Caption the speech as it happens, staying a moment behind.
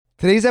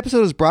Today's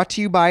episode is brought to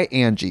you by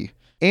Angie.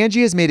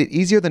 Angie has made it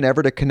easier than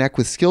ever to connect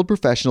with skilled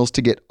professionals to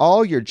get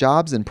all your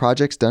jobs and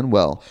projects done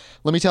well.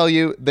 Let me tell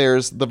you,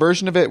 there's the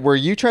version of it where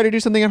you try to do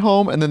something at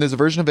home, and then there's a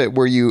version of it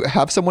where you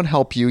have someone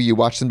help you, you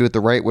watch them do it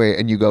the right way,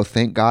 and you go,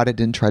 thank God I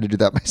didn't try to do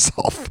that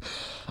myself.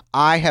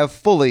 I have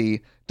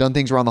fully done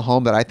things around the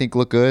home that I think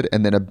look good,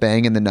 and then a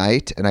bang in the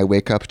night, and I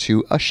wake up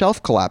to a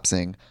shelf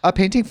collapsing, a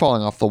painting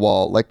falling off the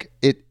wall.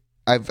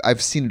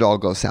 I've seen it all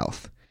go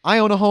south. I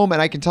own a home,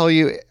 and I can tell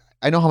you,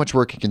 I know how much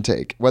work it can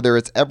take. Whether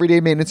it's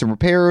everyday maintenance and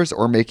repairs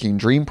or making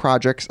dream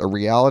projects a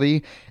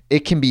reality,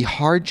 it can be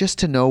hard just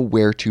to know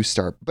where to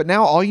start. But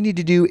now all you need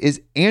to do is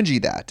Angie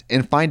that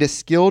and find a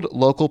skilled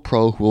local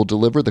pro who will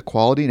deliver the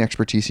quality and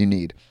expertise you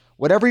need.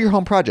 Whatever your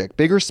home project,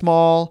 big or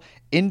small,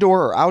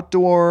 indoor or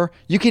outdoor,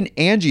 you can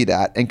Angie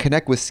that and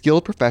connect with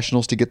skilled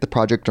professionals to get the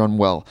project done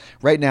well.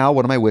 Right now,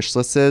 one of my wish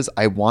lists is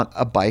I want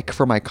a bike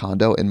for my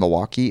condo in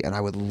Milwaukee, and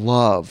I would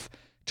love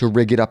to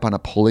rig it up on a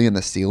pulley in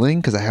the ceiling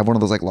because I have one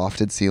of those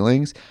lofted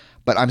ceilings,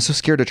 but I'm so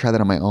scared to try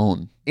that on my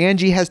own.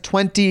 Angie has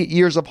 20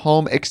 years of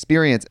home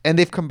experience, and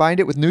they've combined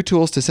it with new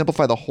tools to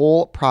simplify the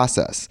whole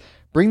process.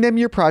 Bring them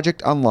your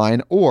project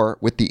online or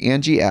with the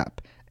Angie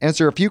app.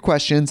 Answer a few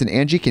questions and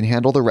Angie can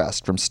handle the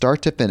rest from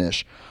start to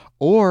finish,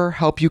 or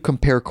help you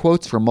compare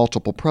quotes from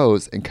multiple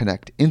pros and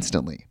connect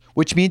instantly,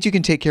 which means you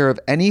can take care of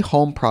any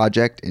home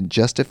project in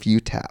just a few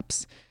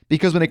taps.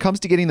 Because when it comes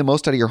to getting the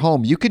most out of your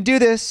home, you can do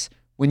this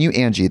when you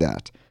Angie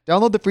that.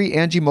 Download the free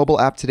Angie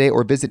mobile app today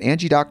or visit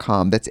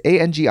Angie.com. That's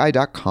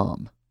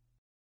ANGI.com.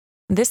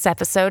 This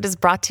episode is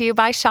brought to you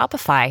by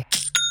Shopify.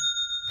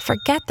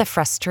 Forget the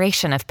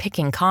frustration of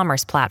picking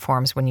commerce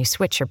platforms when you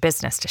switch your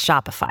business to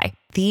Shopify,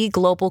 the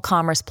global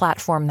commerce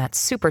platform that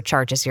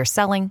supercharges your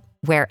selling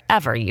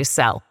wherever you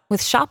sell.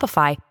 With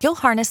Shopify, you'll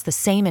harness the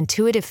same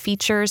intuitive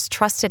features,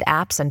 trusted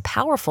apps, and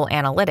powerful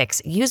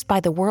analytics used by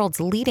the world's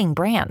leading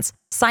brands.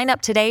 Sign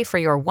up today for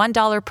your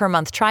 $1 per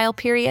month trial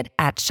period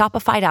at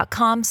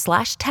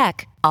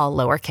shopify.com/tech, all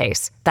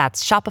lowercase.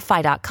 That's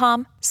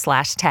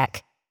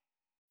shopify.com/tech.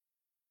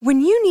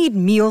 When you need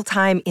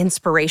mealtime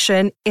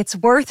inspiration, it's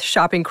worth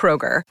shopping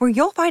Kroger, where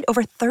you'll find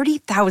over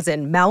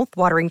 30,000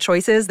 mouth-watering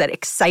choices that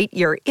excite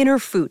your inner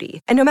foodie.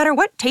 And no matter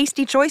what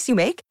tasty choice you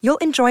make, you'll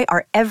enjoy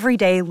our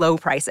everyday low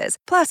prices,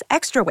 plus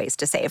extra ways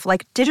to save,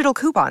 like digital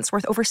coupons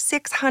worth over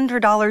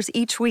 $600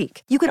 each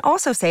week. You can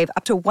also save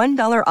up to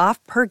 $1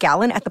 off per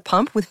gallon at the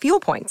pump with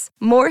fuel points.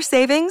 More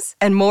savings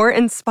and more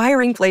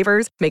inspiring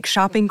flavors make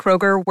shopping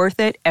Kroger worth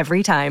it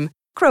every time.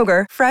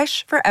 Kroger,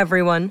 fresh for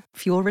everyone.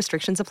 Fuel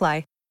restrictions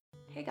apply.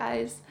 Hey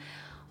guys,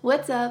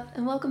 what's up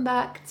and welcome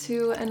back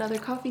to another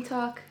coffee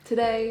talk.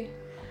 Today,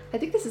 I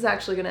think this is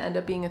actually going to end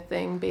up being a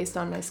thing based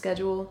on my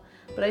schedule,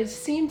 but I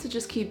seem to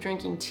just keep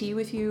drinking tea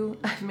with you.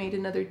 I've made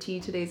another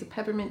tea. Today's a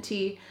peppermint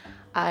tea.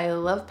 I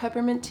love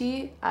peppermint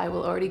tea. I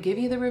will already give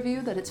you the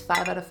review that it's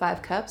 5 out of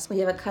 5 cups. We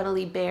have a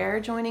cuddly bear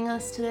joining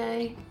us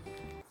today.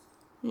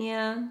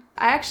 Yeah.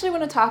 I actually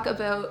want to talk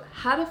about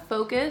how to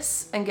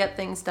focus and get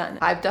things done.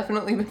 I've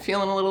definitely been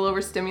feeling a little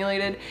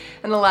overstimulated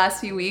in the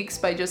last few weeks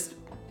by just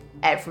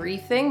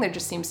everything. There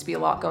just seems to be a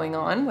lot going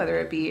on, whether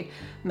it be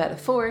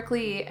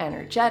metaphorically,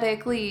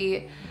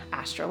 energetically,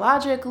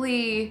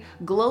 astrologically,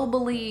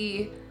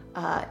 globally,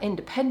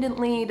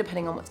 independently,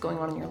 depending on what's going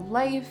on in your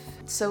life.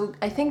 So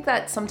I think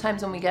that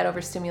sometimes when we get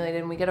overstimulated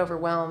and we get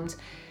overwhelmed,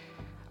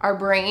 our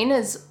brain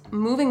is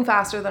moving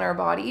faster than our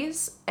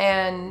bodies,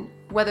 and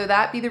whether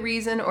that be the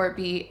reason or it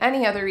be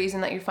any other reason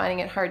that you're finding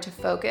it hard to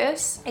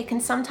focus, it can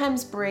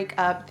sometimes break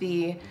up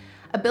the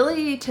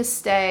ability to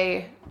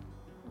stay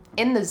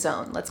in the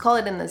zone. Let's call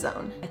it in the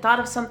zone. I thought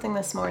of something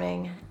this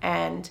morning,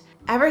 and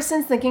ever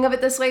since thinking of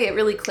it this way, it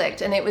really clicked.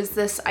 And it was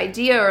this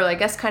idea, or I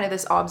guess kind of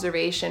this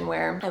observation,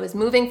 where I was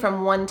moving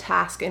from one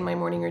task in my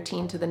morning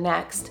routine to the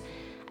next,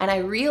 and I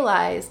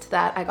realized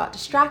that I got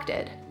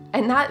distracted.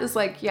 And that was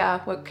like,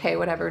 yeah, okay,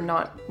 whatever,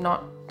 not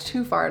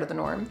too far out of the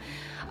norm.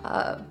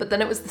 But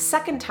then it was the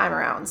second time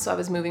around. So I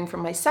was moving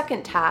from my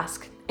second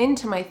task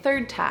into my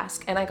third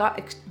task, and I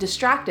got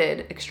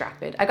distracted.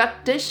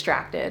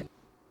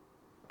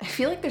 I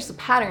feel like there's a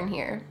pattern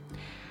here.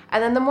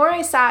 And then the more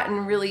I sat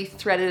and really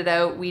threaded it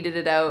out, weeded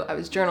it out, I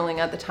was journaling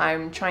at the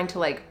time, trying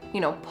to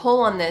pull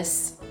on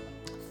this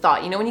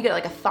thought. You know when you get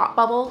like a thought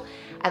bubble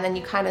and then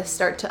you kind of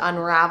start to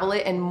unravel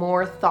it and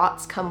more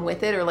thoughts come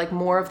with it, or like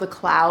more of the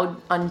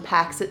cloud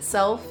unpacks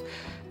itself?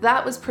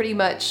 That was pretty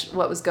much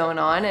what was going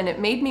on. And it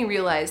made me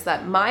realize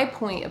that my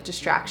point of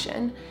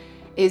distraction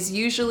is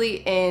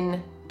usually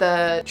in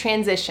the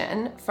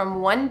transition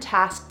from one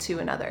task to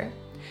another.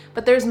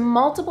 But there's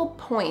multiple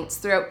points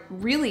throughout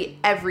really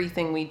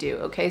everything we do,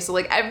 okay? So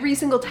like every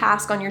single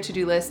task on your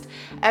to-do list,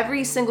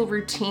 every single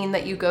routine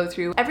that you go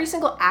through, every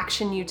single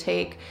action you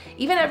take,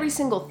 even every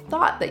single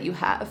thought that you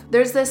have,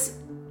 there's this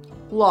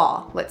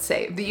law, let's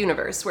say, the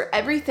universe, where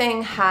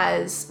everything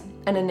has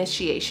an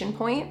initiation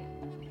point,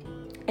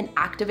 an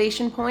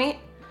activation point,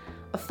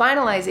 a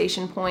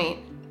finalization point,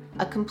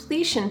 a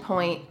completion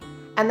point,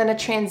 and then a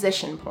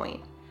transition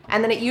point.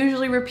 And then it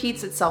usually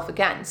repeats itself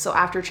again. So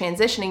after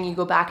transitioning, you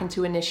go back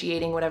into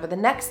initiating whatever the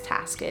next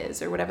task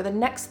is, or whatever the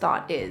next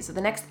thought is, or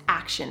the next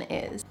action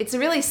is. It's a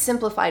really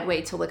simplified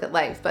way to look at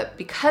life, but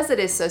because it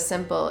is so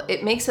simple,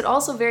 it makes it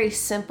also very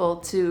simple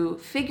to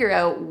figure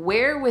out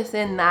where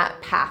within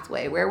that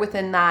pathway, where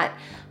within that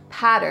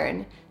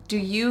pattern do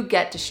you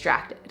get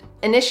distracted.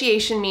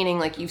 Initiation meaning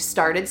like you've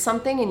started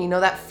something and you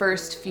know that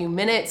first few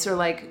minutes, or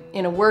like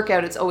in a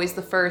workout, it's always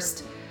the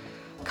first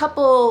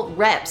couple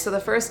reps or the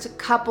first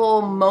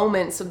couple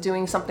moments of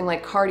doing something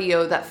like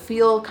cardio that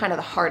feel kind of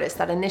the hardest,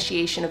 that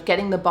initiation of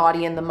getting the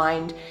body and the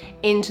mind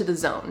into the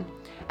zone.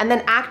 And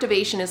then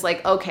activation is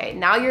like, okay,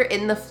 now you're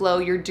in the flow,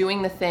 you're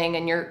doing the thing,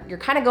 and you're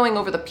kind of going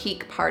over the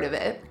peak part of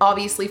it.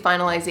 Obviously,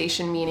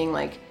 finalization meaning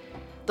like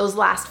those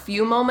last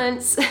few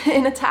moments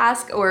in a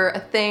task or a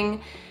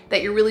thing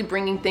that you're really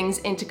bringing things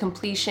into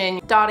completion,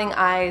 dotting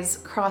I's,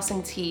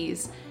 crossing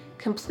T's.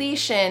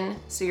 Completion,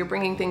 so you're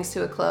bringing things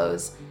to a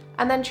close.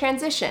 And then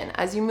transition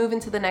as you move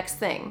into the next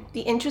thing.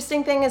 The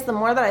interesting thing is, the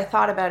more that I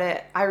thought about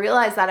it, I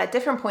realized that at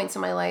different points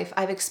in my life,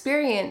 I've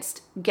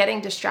experienced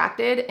getting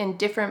distracted in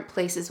different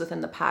places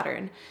within the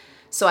pattern.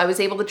 So I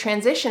was able to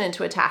transition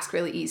into a task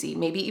really easy,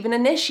 maybe even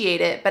initiate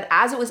it, but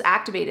as it was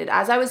activated,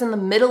 as I was in the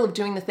middle of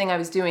doing the thing I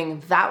was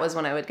doing, that was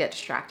when I would get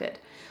distracted.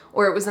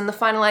 Or it was in the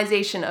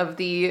finalization of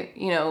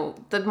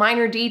the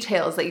minor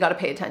details that you got to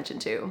pay attention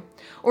to.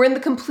 Or in the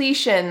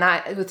completion,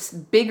 that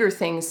with bigger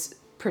things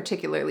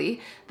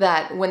particularly,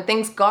 that when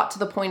things got to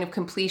the point of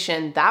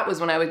completion, that was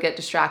when I would get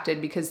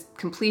distracted, because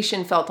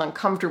completion felt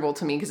uncomfortable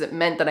to me because it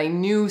meant that I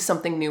knew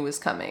something new was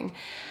coming.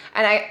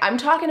 And I'm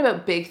talking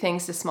about big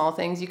things to small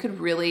things. You could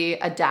really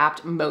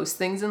adapt most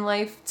things in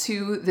life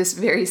to this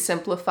very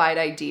simplified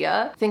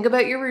idea. Think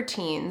about your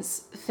routines.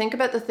 Think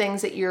about the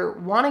things that you're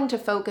wanting to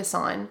focus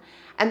on,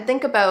 and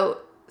think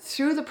about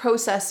through the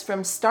process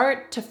from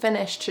start to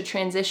finish to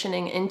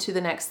transitioning into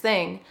the next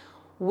thing,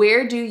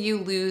 where do you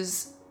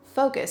lose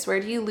focus? Where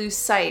do you lose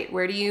sight?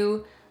 Where do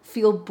you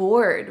feel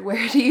bored?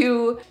 Where do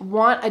you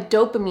want a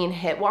dopamine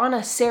hit, want a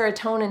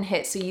serotonin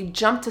hit, so you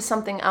jump to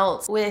something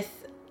else?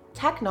 With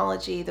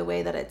technology, the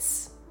way that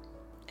it's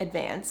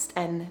advanced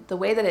and the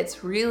way that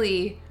it's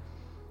really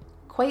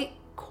quite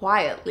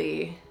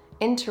quietly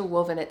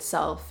interwoven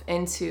itself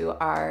into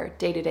our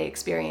day-to-day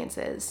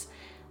experiences,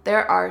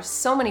 there are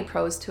so many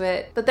pros to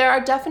it, but there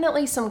are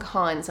definitely some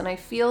cons, and I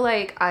feel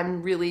like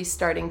I'm really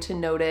starting to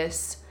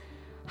notice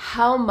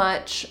how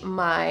much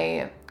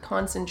my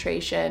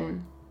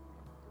concentration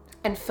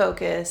and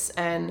focus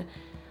and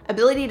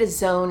ability to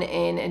zone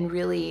in and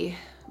really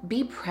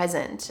be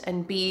present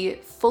and be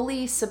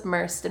fully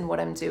submersed in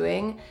what I'm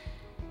doing,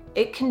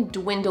 it can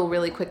dwindle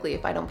really quickly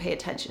if I don't pay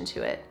attention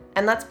to it.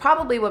 And that's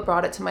probably what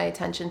brought it to my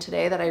attention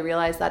today, that I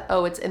realized that,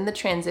 oh, it's in the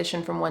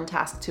transition from one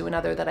task to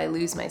another that I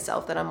lose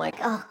myself, that I'm like,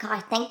 oh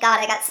God, thank God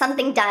I got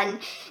something done.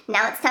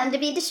 Now it's time to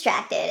be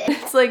distracted.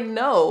 It's like,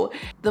 no.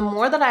 The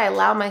more that I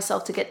allow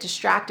myself to get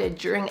distracted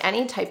during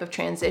any type of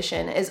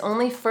transition is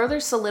only further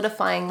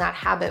solidifying that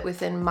habit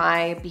within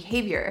my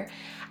behavior.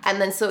 And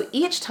then so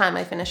each time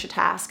I finish a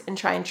task and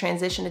try and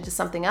transition into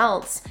something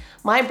else,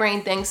 my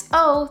brain thinks,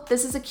 oh,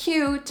 this is a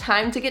cue,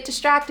 time to get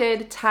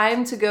distracted,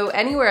 time to go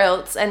anywhere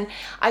else. And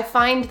I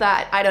find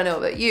that, I don't know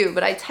about you,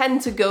 but I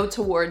tend to go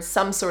towards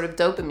some sort of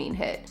dopamine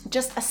hit.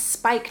 Just a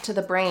spike to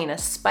the brain, a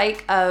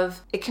spike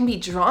of, it can be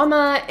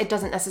drama, it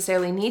doesn't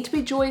necessarily need to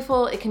be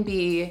joyful, it can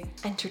be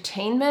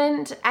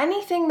entertainment,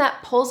 anything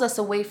that pulls us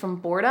away from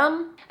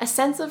boredom, a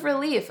sense of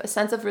relief, a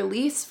sense of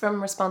release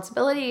from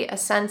responsibility, a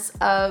sense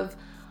of,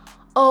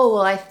 oh,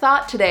 well, I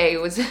thought today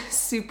was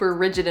super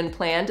rigid and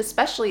planned,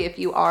 especially if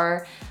you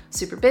are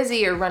super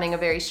busy or running a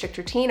very strict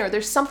routine, or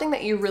there's something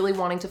that you're really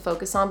wanting to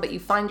focus on, but you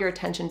find your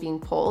attention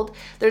being pulled.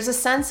 There's a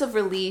sense of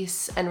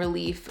release and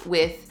relief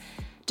with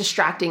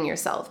distracting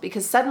yourself,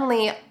 because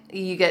suddenly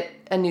you get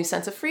a new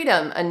sense of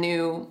freedom, a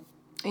new,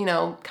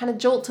 kind of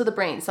jolt to the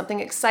brain, something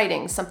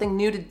exciting, something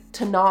new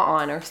to gnaw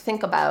on or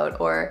think about,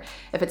 or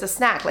if it's a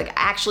snack, like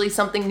actually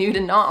something new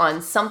to gnaw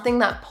on, something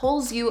that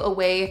pulls you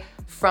away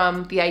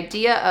from the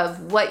idea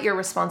of what you're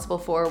responsible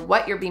for,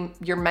 what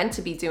you're meant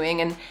to be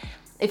doing. And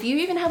if you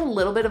even have a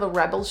little bit of a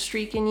rebel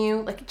streak in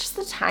you, like just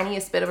the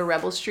tiniest bit of a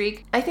rebel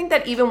streak, I think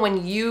that even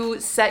when you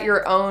set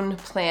your own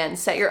plan,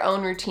 set your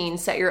own routine,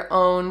 set your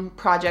own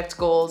project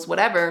goals,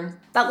 whatever,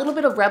 that little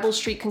bit of rebel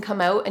streak can come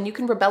out, and you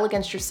can rebel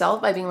against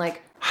yourself by being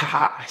like,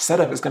 haha, I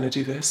said I was gonna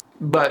do this,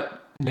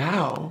 but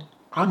now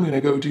I'm gonna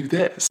go do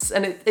this.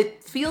 And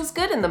it feels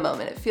good in the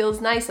moment. It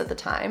feels nice at the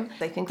time.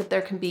 I think that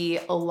there can be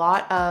a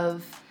lot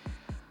of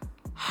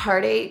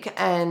heartache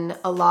and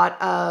a lot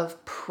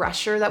of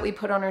pressure that we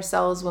put on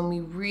ourselves when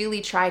we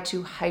really try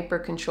to hyper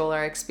control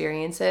our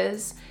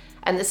experiences.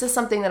 And this is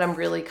something that I'm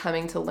really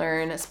coming to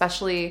learn,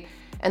 especially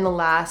in the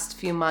last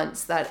few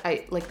months, that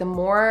the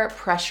more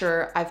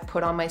pressure I've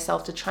put on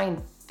myself to try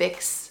and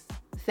fix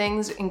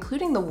things,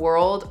 including the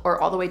world,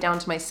 or all the way down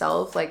to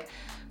myself, like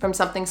from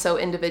something so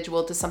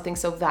individual to something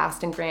so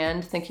vast and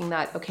grand, thinking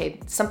that,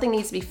 okay, something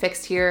needs to be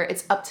fixed here.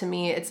 It's up to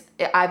me.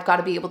 I've got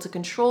to be able to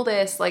control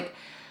this. Like,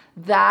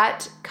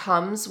 that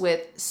comes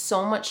with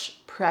so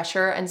much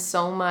pressure and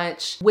so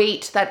much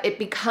weight that it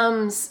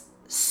becomes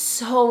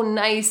so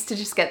nice to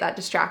just get that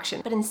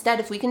distraction. But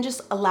instead, if we can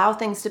just allow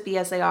things to be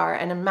as they are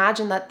and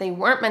imagine that they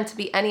weren't meant to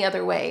be any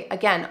other way,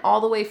 again, all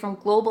the way from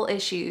global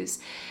issues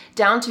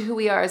down to who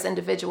we are as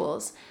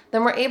individuals,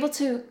 then we're able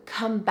to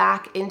come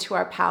back into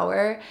our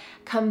power,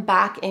 come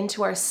back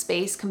into our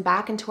space, come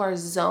back into our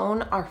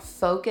zone, our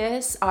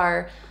focus,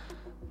 our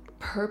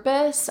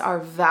purpose, our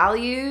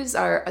values,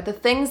 are the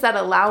things that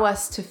allow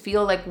us to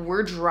feel like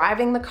we're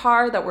driving the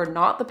car, that we're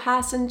not the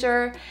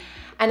passenger.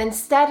 And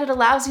instead, it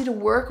allows you to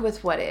work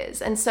with what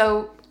is. And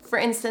so, for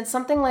instance,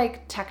 something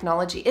like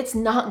technology, it's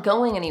not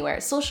going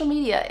anywhere. Social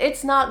media,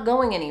 it's not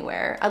going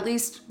anywhere. At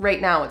least right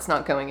now, it's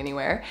not going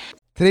anywhere.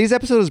 Today's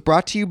episode is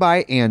brought to you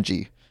by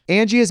Angie.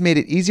 Angie has made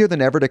it easier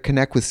than ever to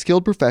connect with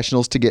skilled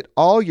professionals to get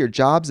all your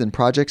jobs and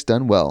projects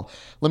done well.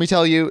 Let me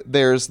tell you,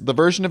 there's the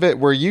version of it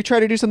where you try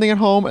to do something at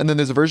home, and then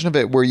there's a version of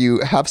it where you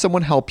have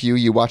someone help you,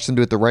 you watch them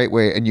do it the right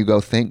way, and you go,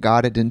 thank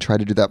God I didn't try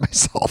to do that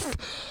myself.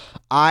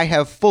 I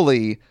have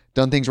fully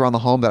done things around the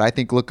home that I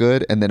think look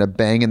good, and then a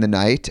bang in the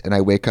night, and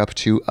I wake up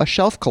to a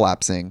shelf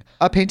collapsing,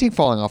 a painting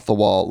falling off the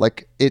wall.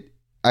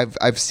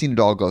 I've seen it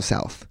all go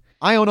south.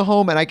 I own a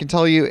home, and I can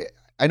tell you,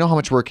 I know how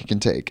much work it can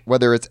take.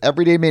 Whether it's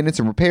everyday maintenance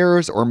and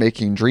repairs or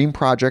making dream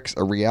projects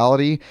a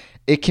reality,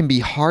 it can be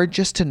hard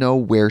just to know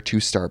where to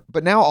start.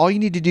 But now all you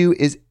need to do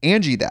is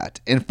Angie that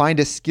and find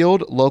a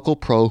skilled local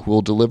pro who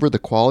will deliver the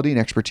quality and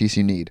expertise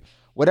you need.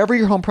 Whatever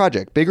your home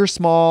project, big or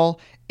small,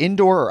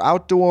 indoor or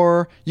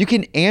outdoor, you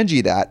can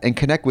Angie that and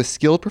connect with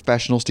skilled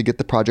professionals to get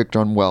the project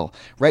done well.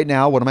 Right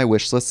now, one of my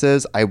wish lists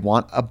is I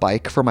want a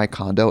bike for my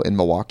condo in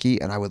Milwaukee,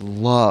 and I would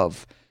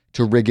love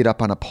to rig it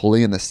up on a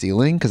pulley in the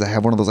ceiling because I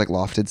have one of those like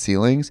lofted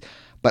ceilings,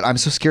 but I'm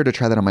so scared to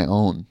try that on my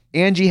own.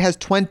 Angie has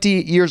 20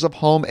 years of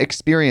home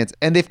experience,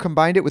 and they've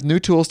combined it with new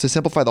tools to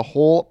simplify the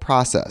whole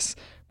process.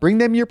 Bring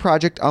them your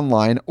project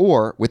online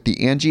or with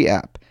the Angie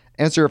app.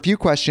 Answer a few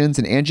questions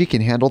and Angie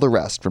can handle the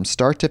rest from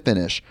start to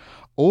finish,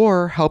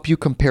 or help you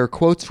compare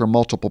quotes from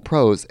multiple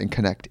pros and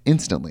connect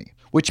instantly,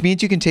 which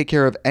means you can take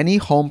care of any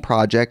home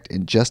project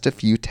in just a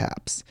few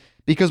taps.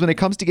 Because when it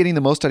comes to getting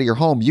the most out of your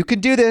home, you can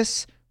do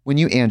this when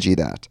you Angie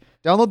that.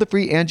 Download the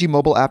free Angie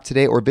mobile app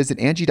today or visit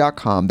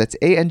Angie.com. That's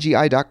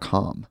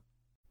ANGI.com.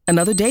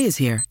 Another day is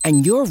here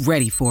and you're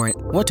ready for it.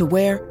 What to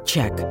wear?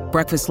 Check.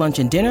 Breakfast, lunch,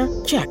 and dinner?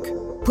 Check.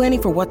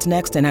 Planning for what's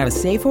next and how to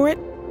save for it?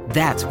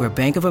 That's where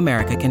Bank of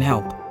America can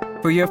help.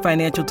 For your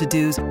financial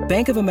to-dos,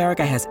 Bank of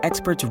America has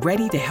experts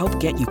ready to help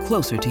get you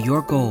closer to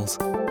your goals.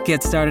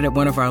 Get started at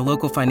one of our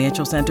local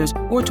financial centers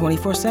or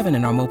 24/7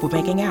 in our mobile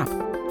banking app.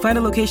 Find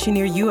a location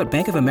near you at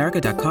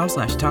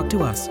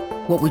bankofamerica.com/talktous.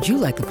 What would you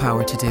like the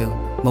power to do?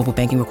 Mobile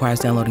banking requires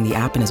downloading the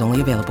app and is only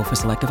available for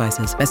select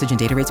devices. Message and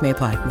data rates may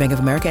apply. Bank of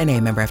America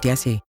N.A., member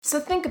FDIC. So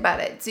think about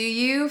it. Do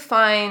you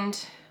find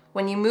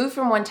when you move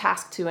from one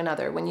task to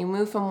another, when you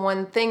move from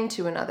one thing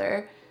to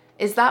another,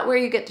 is that where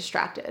you get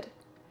distracted?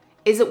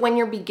 Is it when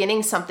you're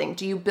beginning something?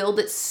 Do you build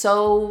it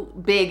so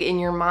big in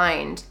your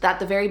mind that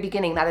the very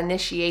beginning, that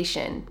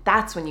initiation,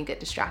 that's when you get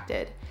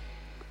distracted?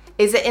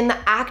 Is it in the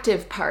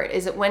active part?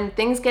 Is it when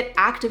things get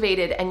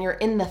activated and you're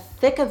in the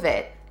thick of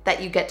it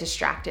that you get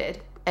distracted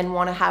and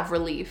want to have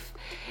relief?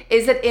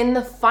 Is it in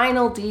the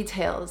final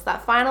details,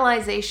 that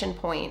finalization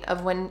point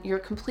of when you're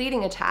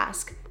completing a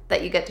task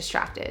that you get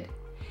distracted?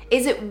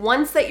 Is it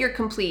once that you're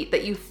complete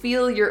that you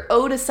feel you're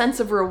owed a sense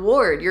of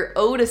reward, you're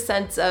owed a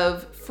sense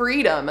of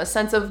freedom, a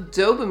sense of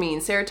dopamine,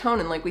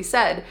 serotonin, like we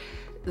said,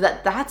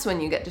 that's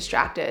when you get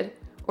distracted?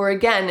 Or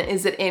again,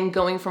 is it in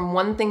going from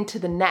one thing to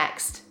the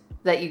next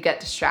that you get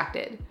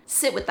distracted?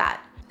 Sit with that.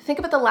 Think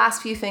about the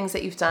last few things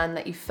that you've done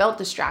that you felt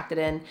distracted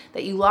in,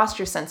 that you lost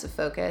your sense of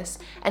focus,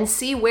 and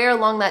see where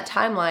along that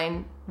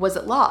timeline was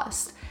it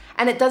lost.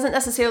 And it doesn't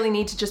necessarily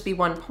need to just be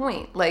one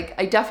point. Like,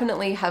 I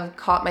definitely have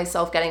caught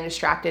myself getting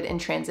distracted in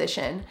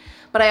transition,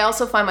 but I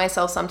also find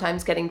myself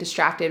sometimes getting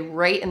distracted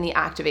right in the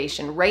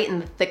activation, right in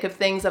the thick of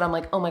things that I'm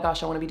like, oh my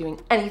gosh, I want to be doing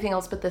anything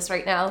else but this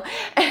right now.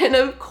 And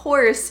of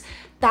course,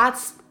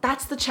 that's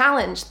the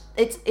challenge.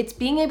 It's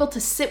being able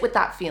to sit with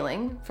that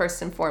feeling,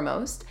 first and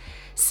foremost.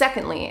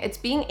 Secondly, it's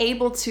being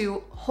able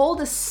to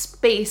hold a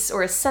space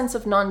or a sense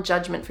of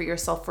non-judgment for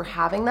yourself for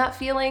having that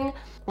feeling.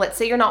 Let's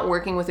say you're not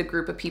working with a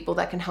group of people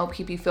that can help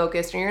keep you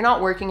focused, or you're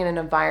not working in an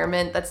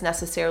environment that's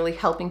necessarily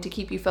helping to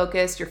keep you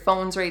focused. Your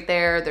phone's right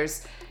there.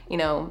 There's,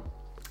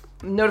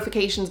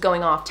 notifications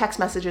going off, text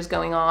messages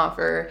going off,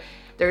 or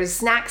there's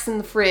snacks in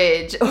the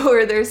fridge,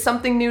 or there's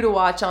something new to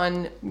watch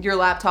on your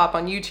laptop,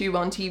 on YouTube,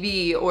 on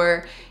TV,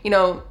 or,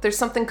 there's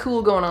something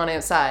cool going on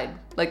outside,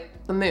 like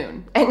the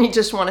moon, and you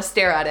just want to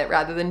stare at it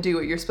rather than do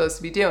what you're supposed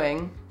to be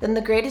doing. Then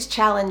the greatest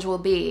challenge will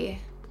be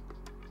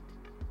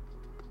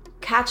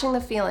catching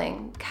the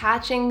feeling,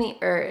 catching the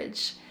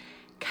urge,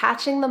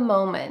 catching the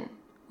moment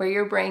where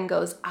your brain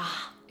goes,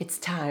 it's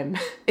time.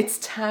 It's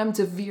time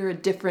to veer a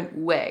different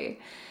way.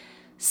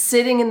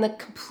 Sitting in the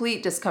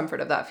complete discomfort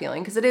of that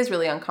feeling, because it is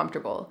really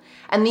uncomfortable.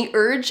 And the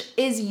urge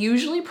is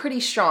usually pretty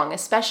strong,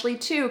 especially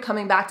too,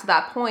 coming back to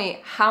that point,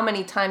 how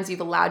many times you've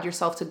allowed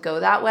yourself to go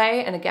that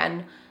way. And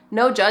again,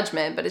 no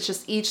judgment, but it's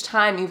just each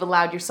time you've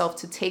allowed yourself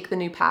to take the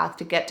new path,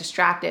 to get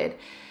distracted,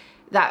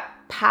 that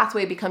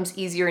pathway becomes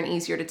easier and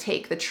easier to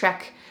take. The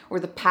trek or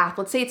the path,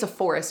 let's say it's a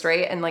forest,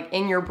 right? And like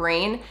in your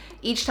brain,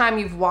 each time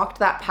you've walked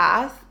that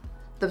path,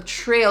 the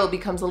trail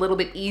becomes a little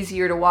bit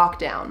easier to walk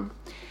down.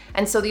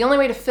 And so the only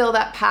way to fill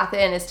that path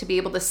in is to be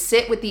able to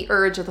sit with the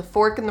urge of the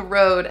fork in the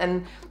road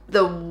and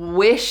the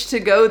wish to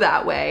go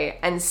that way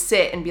and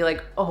sit and be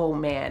like, oh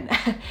man,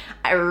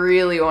 I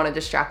really want to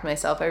distract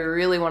myself. I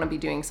really want to be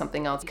doing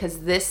something else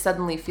because this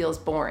suddenly feels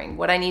boring.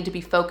 What I need to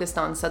be focused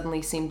on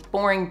suddenly seems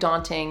boring,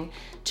 daunting,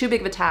 too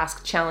big of a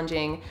task,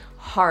 challenging,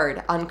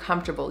 hard,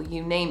 uncomfortable,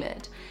 you name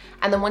it.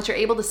 And then once you're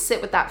able to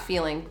sit with that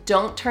feeling,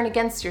 don't turn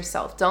against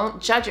yourself.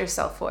 Don't judge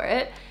yourself for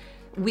it.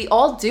 We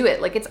all do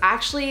it. Like, it's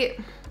actually,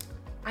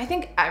 I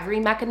think every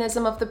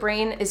mechanism of the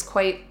brain is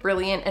quite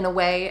brilliant in a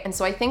way. And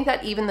so I think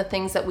that even the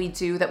things that we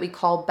do that we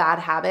call bad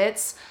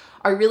habits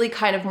are really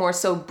kind of more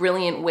so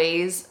brilliant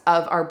ways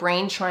of our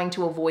brain trying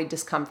to avoid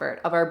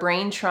discomfort, of our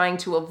brain trying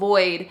to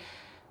avoid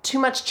too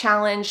much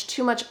challenge,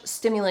 too much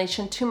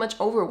stimulation, too much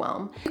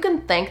overwhelm. You can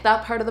thank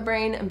that part of the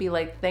brain and be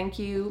like, thank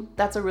you,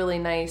 that's a really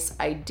nice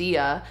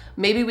idea.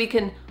 Maybe we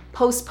can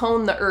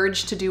postpone the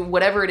urge to do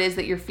whatever it is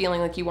that you're feeling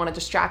like you want to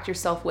distract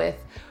yourself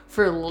with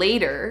for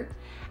later.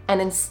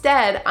 And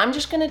instead, I'm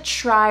just gonna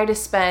try to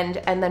spend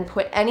and then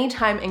put any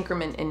time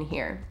increment in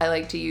here. I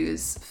like to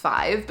use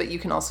 5, but you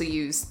can also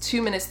use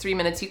 2 minutes, 3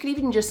 minutes. You could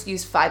even just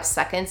use 5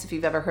 seconds. If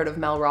you've ever heard of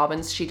Mel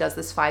Robbins, she does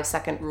this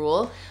 5-second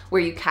rule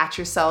where you catch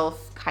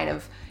yourself kind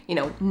of,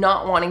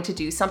 not wanting to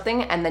do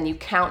something, and then you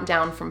count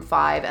down from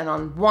 5, and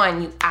on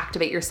 1, you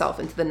activate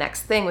yourself into the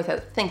next thing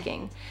without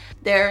thinking.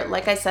 There,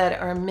 like I said,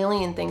 are a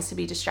million things to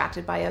be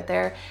distracted by out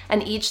there,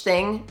 and each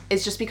thing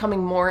is just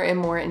becoming more and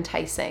more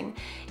enticing.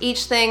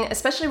 Each thing,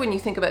 especially when you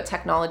think about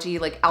technology,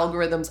 like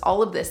algorithms,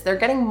 all of this, they're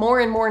getting more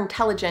and more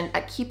intelligent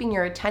at keeping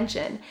your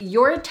attention.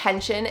 Your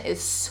attention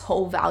is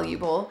so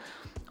valuable.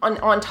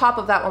 On top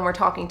of that, when we're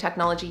talking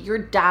technology, your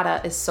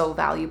data is so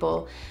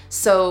valuable.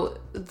 So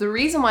the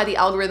reason why the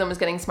algorithm is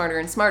getting smarter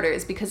and smarter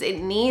is because it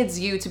needs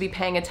you to be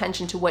paying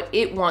attention to what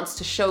it wants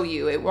to show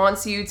you. It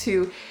wants you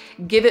to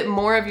give it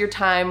more of your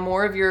time,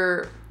 more of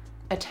your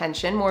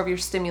attention, more of your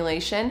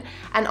stimulation,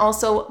 and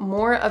also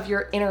more of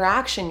your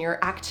interaction,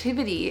 your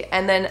activity.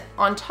 And then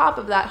on top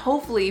of that,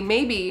 hopefully,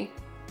 maybe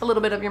a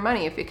little bit of your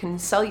money if it can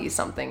sell you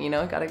something,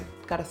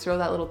 gotta throw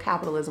that little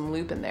capitalism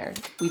loop in there.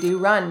 We do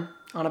run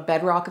on a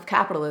bedrock of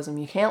capitalism.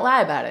 You can't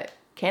lie about it.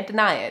 Can't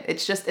deny it.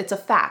 It's a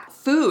fact.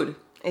 Food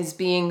is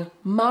being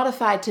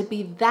modified to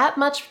be that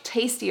much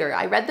tastier.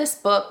 I read this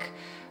book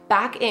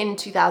back in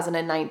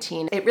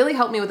 2019. It really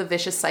helped me with a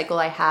vicious cycle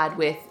I had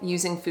with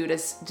using food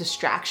as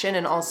distraction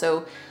and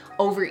also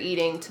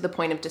overeating to the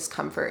point of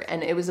discomfort.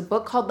 And it was a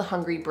book called The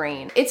Hungry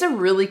Brain. It's a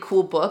really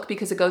cool book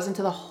because it goes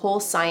into the whole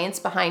science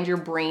behind your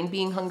brain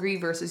being hungry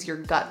versus your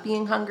gut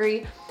being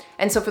hungry.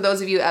 And so for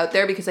those of you out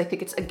there, because I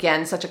think it's,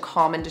 again, such a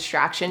common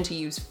distraction to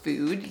use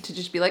food, to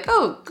just be like,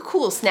 oh,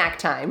 cool, snack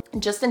time.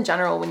 And just in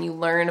general, when you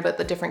learn about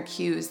the different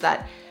cues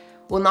that,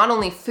 well, not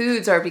only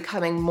foods are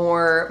becoming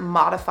more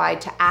modified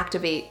to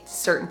activate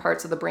certain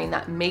parts of the brain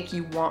that make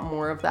you want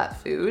more of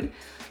that food,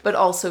 but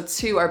also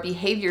too, our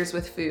behaviors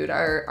with food,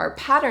 our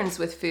patterns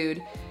with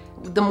food,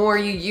 the more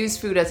you use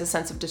food as a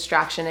sense of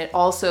distraction, it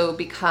also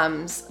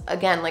becomes,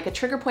 again, like a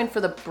trigger point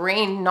for the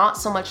brain, not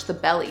so much the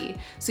belly.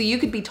 So you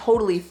could be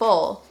totally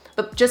full,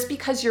 but just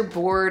because you're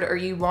bored or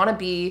you want to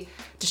be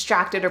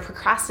distracted or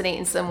procrastinate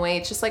in some way,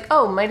 it's just like,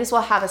 oh, might as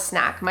well have a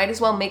snack, might as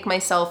well make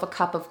myself a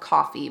cup of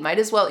coffee, might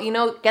as well,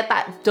 get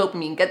that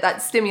dopamine, get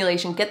that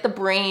stimulation, get the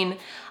brain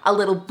a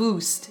little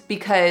boost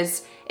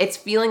because it's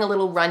feeling a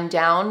little run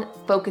down,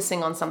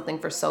 focusing on something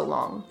for so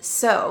long.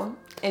 So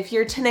if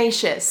you're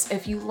tenacious,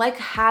 if you like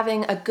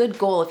having a good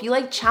goal, if you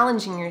like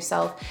challenging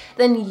yourself,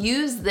 then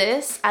use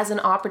this as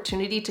an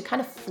opportunity to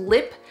kind of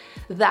flip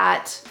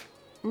that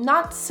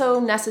not so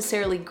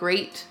necessarily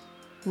great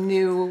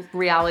new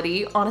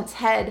reality on its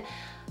head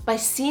by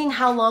seeing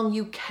how long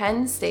you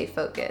can stay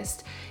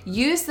focused.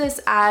 Use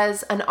this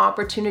as an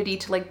opportunity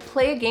to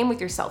play a game with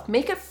yourself.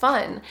 Make it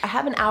fun. I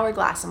have an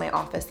hourglass in my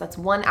office that's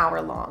 1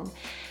 hour long.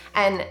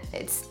 And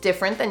it's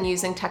different than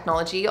using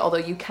technology, although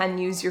you can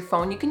use your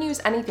phone, you can use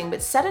anything,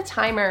 but set a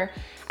timer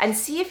and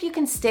see if you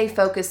can stay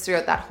focused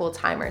throughout that whole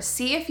timer.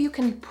 See if you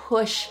can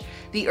push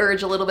the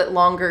urge a little bit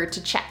longer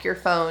to check your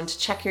phone, to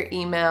check your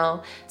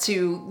email,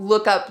 to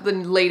look up the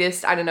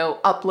latest,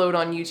 upload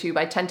on YouTube.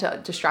 I tend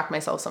to distract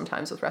myself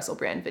sometimes with Russell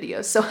Brand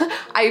videos. So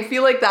I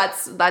feel like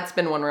that's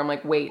been one where I'm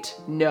like, wait,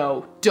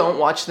 no, don't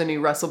watch the new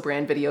Russell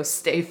Brand video.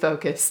 Stay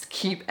focused,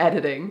 keep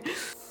editing.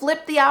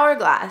 Flip the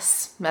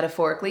hourglass,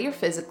 metaphorically or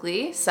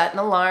physically. Set an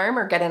alarm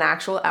or get an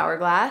actual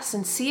hourglass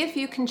and see if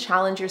you can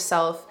challenge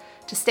yourself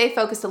to stay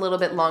focused a little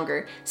bit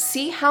longer.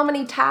 See how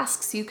many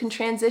tasks you can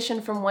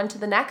transition from one to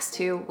the next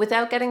to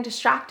without getting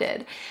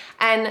distracted.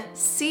 And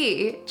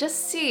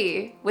just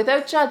see,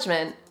 without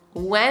judgment,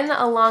 when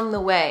along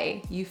the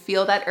way you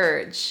feel that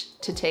urge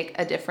to take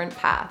a different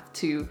path,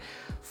 to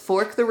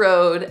fork the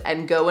road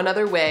and go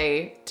another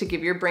way to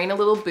give your brain a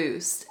little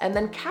boost, and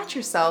then catch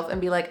yourself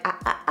and be like,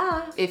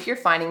 If you're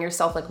finding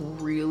yourself like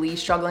really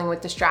struggling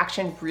with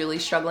distraction, really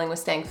struggling with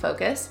staying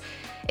focused,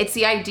 it's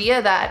the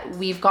idea that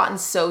we've gotten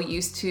so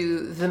used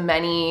to the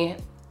many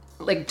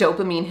like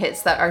dopamine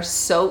hits that are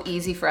so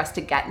easy for us to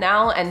get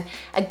now. And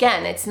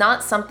again, it's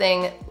not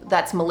something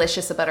that's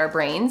malicious about our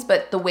brains,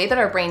 but the way that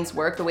our brains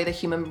work, the way the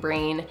human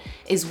brain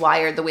is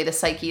wired, the way the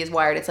psyche is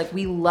wired, it's like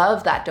we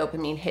love that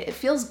dopamine hit. It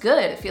feels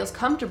good, it feels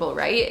comfortable,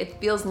 right? It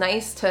feels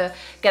nice to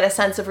get a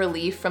sense of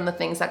relief from the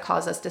things that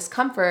cause us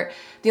discomfort.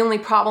 The only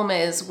problem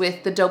is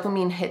with the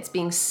dopamine hits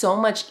being so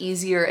much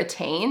easier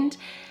attained,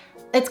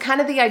 it's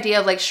kind of the idea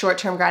of like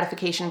short-term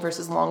gratification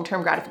versus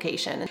long-term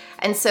gratification.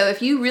 And so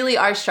if you really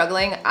are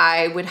struggling,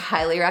 I would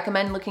highly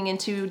recommend looking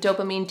into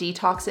dopamine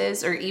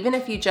detoxes, or even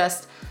if you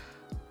just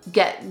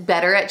get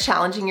better at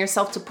challenging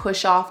yourself to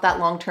push off that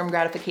long-term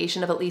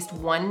gratification of at least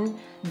one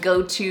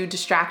go-to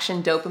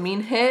distraction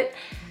dopamine hit,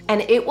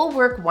 and it will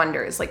work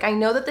wonders. Like, I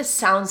know that this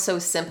sounds so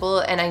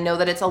simple, and I know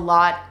that it's a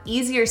lot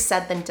easier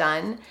said than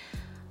done,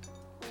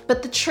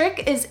 but the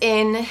trick is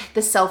in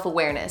the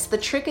self-awareness. The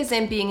trick is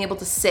in being able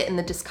to sit in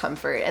the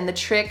discomfort, and the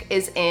trick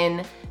is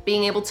in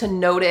being able to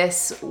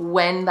notice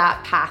when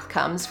that path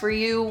comes for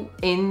you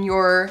in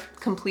your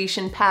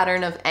completion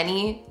pattern of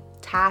any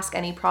task,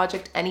 any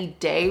project, any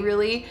day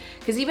really.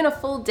 Because even a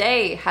full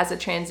day has a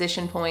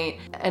transition point,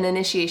 an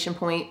initiation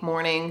point,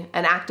 morning,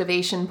 an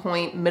activation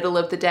point, middle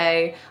of the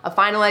day, a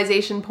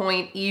finalization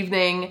point,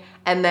 evening,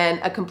 and then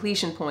a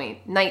completion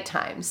point,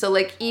 nighttime. So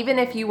like, even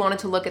if you wanted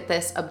to look at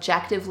this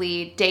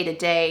objectively day to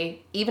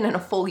day, even in a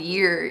full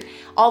year,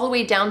 all the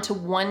way down to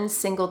one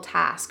single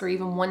task or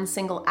even one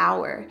single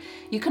hour,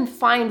 you can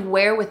find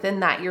where within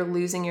that you're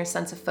losing your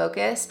sense of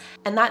focus.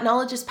 And that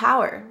knowledge is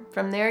power.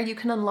 From there, you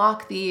can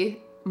unlock the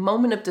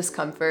moment of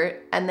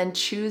discomfort and then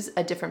choose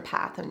a different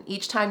path. And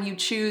each time you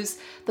choose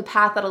the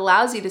path that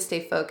allows you to stay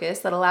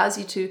focused, that allows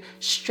you to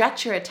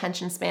stretch your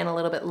attention span a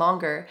little bit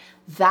longer,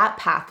 that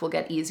path will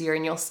get easier,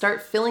 and you'll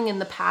start filling in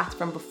the path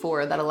from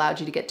before that allowed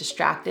you to get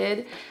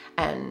distracted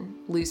and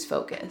lose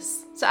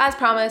focus. So as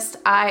promised,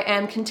 I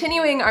am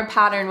continuing our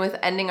pattern with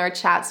ending our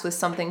chats with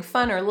something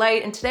fun or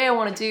light, and today I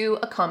want to do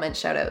a comment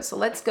shout out. So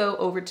let's go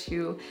over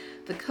to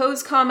the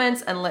Co's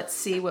comments and let's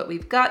see what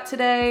we've got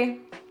today.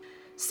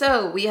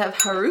 So we have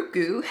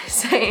Haruku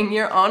saying,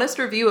 your honest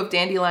review of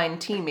Dandelion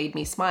Tea made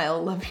me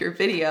smile. Love your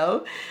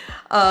video.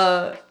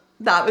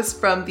 That was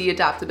from the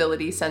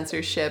Adaptability,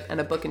 Censorship, and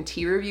a Book and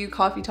Tea review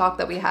coffee talk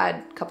that we had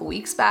a couple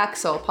weeks back.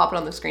 So I'll pop it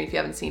on the screen if you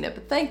haven't seen it,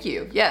 but thank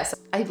you. Yes,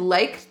 I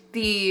like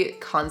the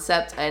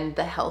concept and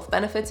the health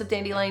benefits of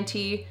Dandelion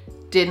Tea.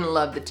 Didn't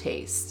love the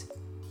taste.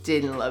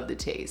 Didn't love the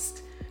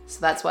taste. So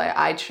that's why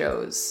I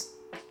chose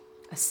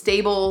a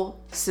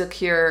stable,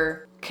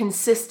 secure,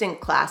 consistent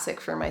classic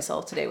for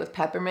myself today with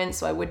peppermint,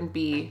 so I wouldn't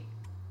be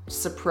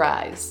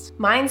surprised.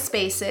 Mind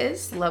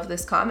Spaces, love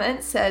this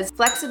comment, says,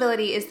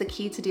 flexibility is the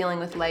key to dealing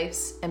with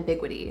life's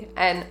ambiguity.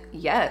 And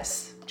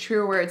yes,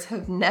 truer words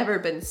have never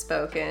been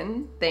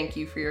spoken. Thank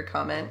you for your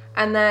comment.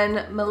 And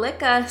then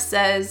Malika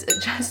says,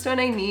 just when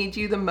I need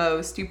you the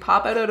most, you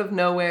pop out of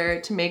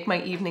nowhere to make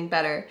my evening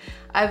better.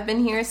 I've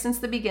been here since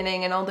the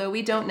beginning, and although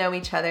we don't know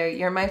each other,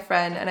 you're my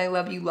friend and I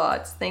love you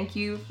lots. Thank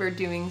you for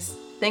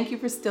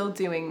still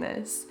doing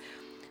this.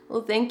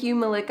 Well, thank you,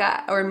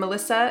 Malika, or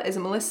Melissa. Is it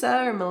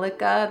Melissa or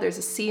Malika? There's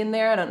a C in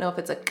there. I don't know if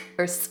it's a K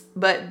or S,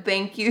 but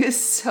thank you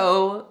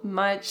so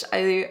much.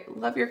 I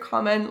love your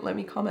comment. Let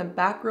me comment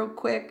back real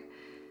quick.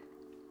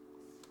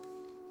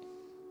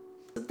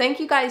 Thank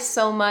you guys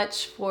so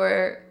much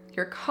for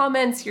your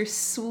comments, your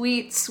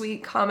sweet,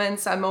 sweet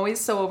comments. I'm always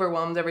so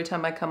overwhelmed every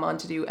time I come on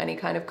to do any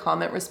kind of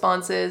comment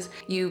responses.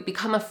 You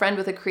become a friend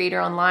with a creator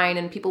online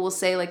and people will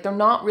say like, they're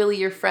not really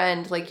your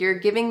friend. Like, you're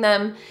giving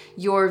them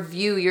your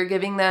view, you're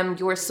giving them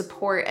your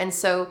support. And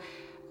so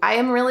I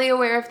am really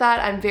aware of that.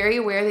 I'm very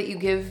aware that you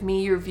give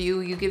me your view,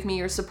 you give me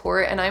your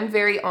support, and I'm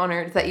very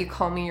honored that you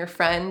call me your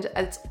friend.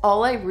 It's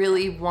all I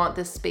really want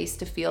this space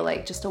to feel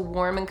like, just a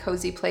warm and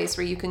cozy place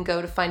where you can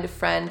go to find a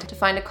friend, to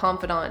find a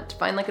confidant, to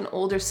find like an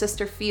older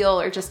sister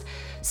feel, or just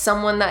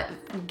someone that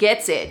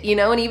gets it, you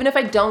know? And even if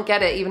I don't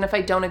get it, even if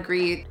I don't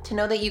agree, to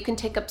know that you can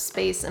take up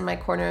space in my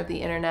corner of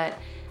the internet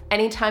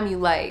anytime you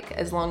like,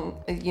 as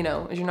long as, you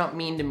know, as you're not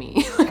mean to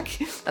me. Like,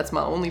 that's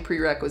my only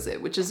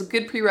prerequisite, which is a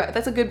good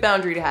that's a good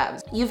boundary to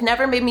have. You've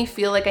never made me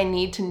feel like I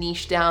need to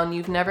niche down.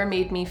 You've never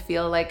made me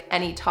feel like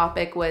any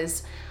topic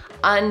was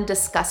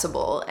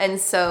undiscussable. And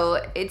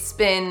so it's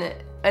been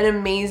an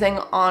amazing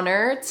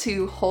honor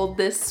to hold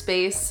this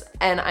space,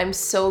 and I'm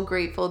so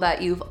grateful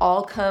that you've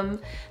all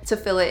come to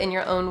fill it in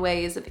your own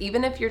ways.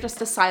 Even if you're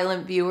just a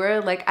silent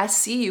viewer, like, I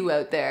see you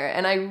out there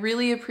and I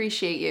really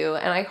appreciate you,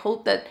 and I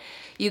hope that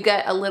you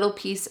get a little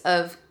piece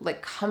of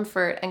like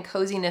comfort and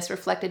coziness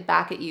reflected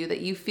back at you,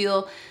 that you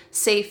feel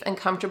safe and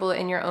comfortable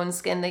in your own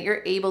skin, that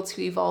you're able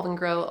to evolve and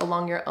grow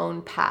along your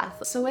own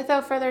path. So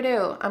without further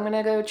ado, I'm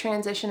gonna go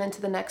transition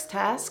into the next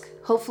task,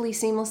 hopefully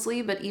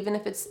seamlessly, but even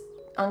if it's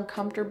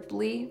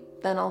uncomfortably,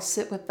 then I'll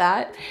sit with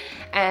that.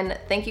 And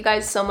thank you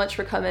guys so much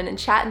for coming and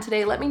chatting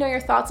today. Let me know your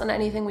thoughts on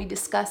anything we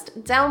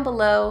discussed down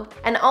below.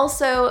 And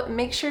also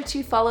make sure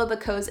to follow the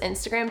Co's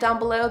Instagram down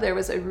below. There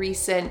was a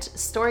recent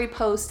story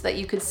post that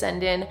you could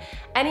send in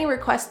any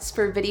requests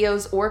for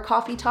videos or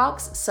coffee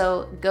talks.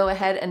 So go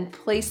ahead and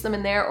place them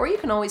in there, or you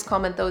can always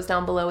comment those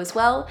down below as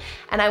well.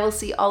 And I will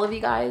see all of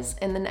you guys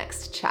in the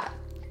next chat.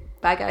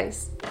 Bye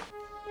guys.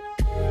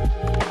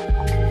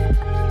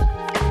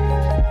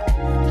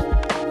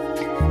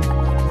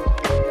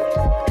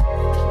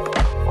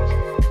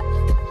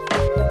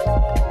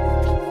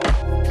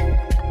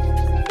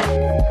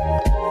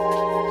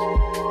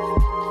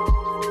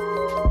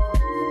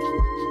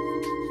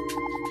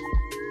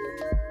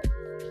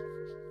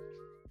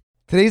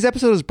 Today's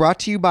episode is brought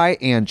to you by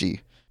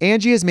Angie.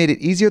 Angie has made it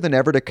easier than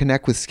ever to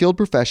connect with skilled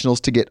professionals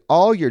to get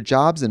all your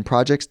jobs and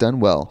projects done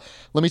well.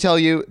 Let me tell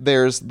you,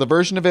 there's the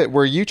version of it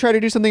where you try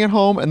to do something at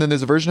home, and then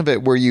there's a version of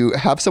it where you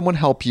have someone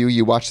help you,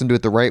 you watch them do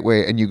it the right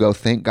way, and you go,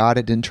 thank God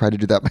I didn't try to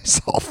do that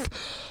myself.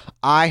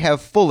 I have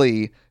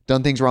fully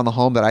done things around the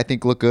home that I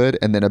think look good,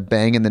 and then a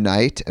bang in the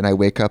night, and I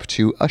wake up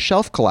to a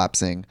shelf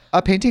collapsing,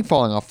 a painting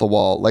falling off the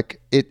wall.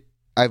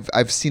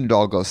 I've seen it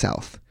all go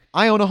south.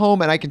 I own a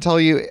home, and I can tell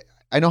you,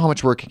 I know how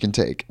much work it can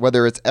take.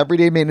 Whether it's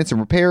everyday maintenance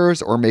and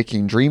repairs or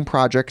making dream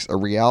projects a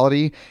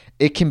reality,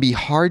 it can be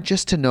hard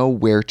just to know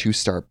where to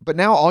start. But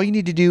now all you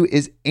need to do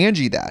is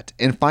Angie that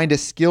and find a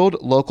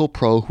skilled local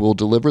pro who will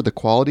deliver the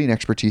quality and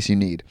expertise you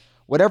need.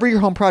 Whatever your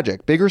home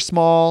project, big or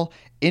small,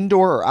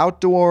 indoor or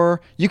outdoor,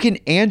 you can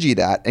Angie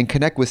that and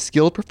connect with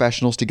skilled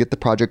professionals to get the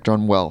project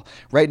done well.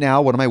 Right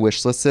now, one of my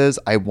wish lists is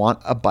I want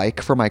a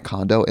bike for my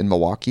condo in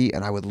Milwaukee,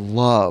 and I would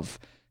love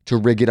to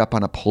rig it up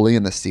on a pulley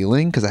in the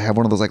ceiling because I have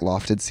one of those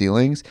lofted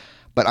ceilings,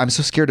 but I'm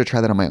so scared to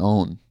try that on my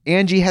own.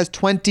 Angie has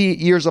 20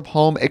 years of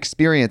home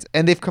experience,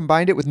 and they've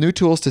combined it with new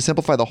tools to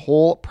simplify the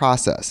whole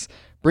process.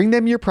 Bring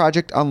them your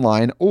project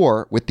online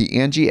or with the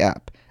Angie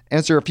app.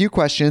 Answer a few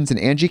questions and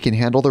Angie can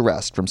handle the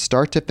rest from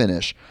start to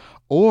finish,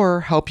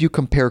 or help you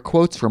compare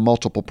quotes from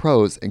multiple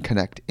pros and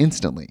connect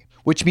instantly,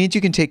 which means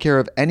you can take care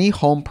of any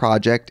home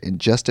project in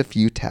just a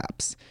few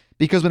taps.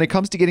 Because when it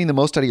comes to getting the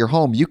most out of your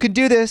home, you can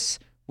do this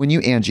when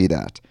you Angie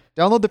that.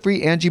 Download the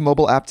free Angie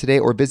mobile app today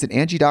or visit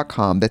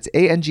Angie.com. That's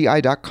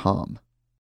ANGI.com.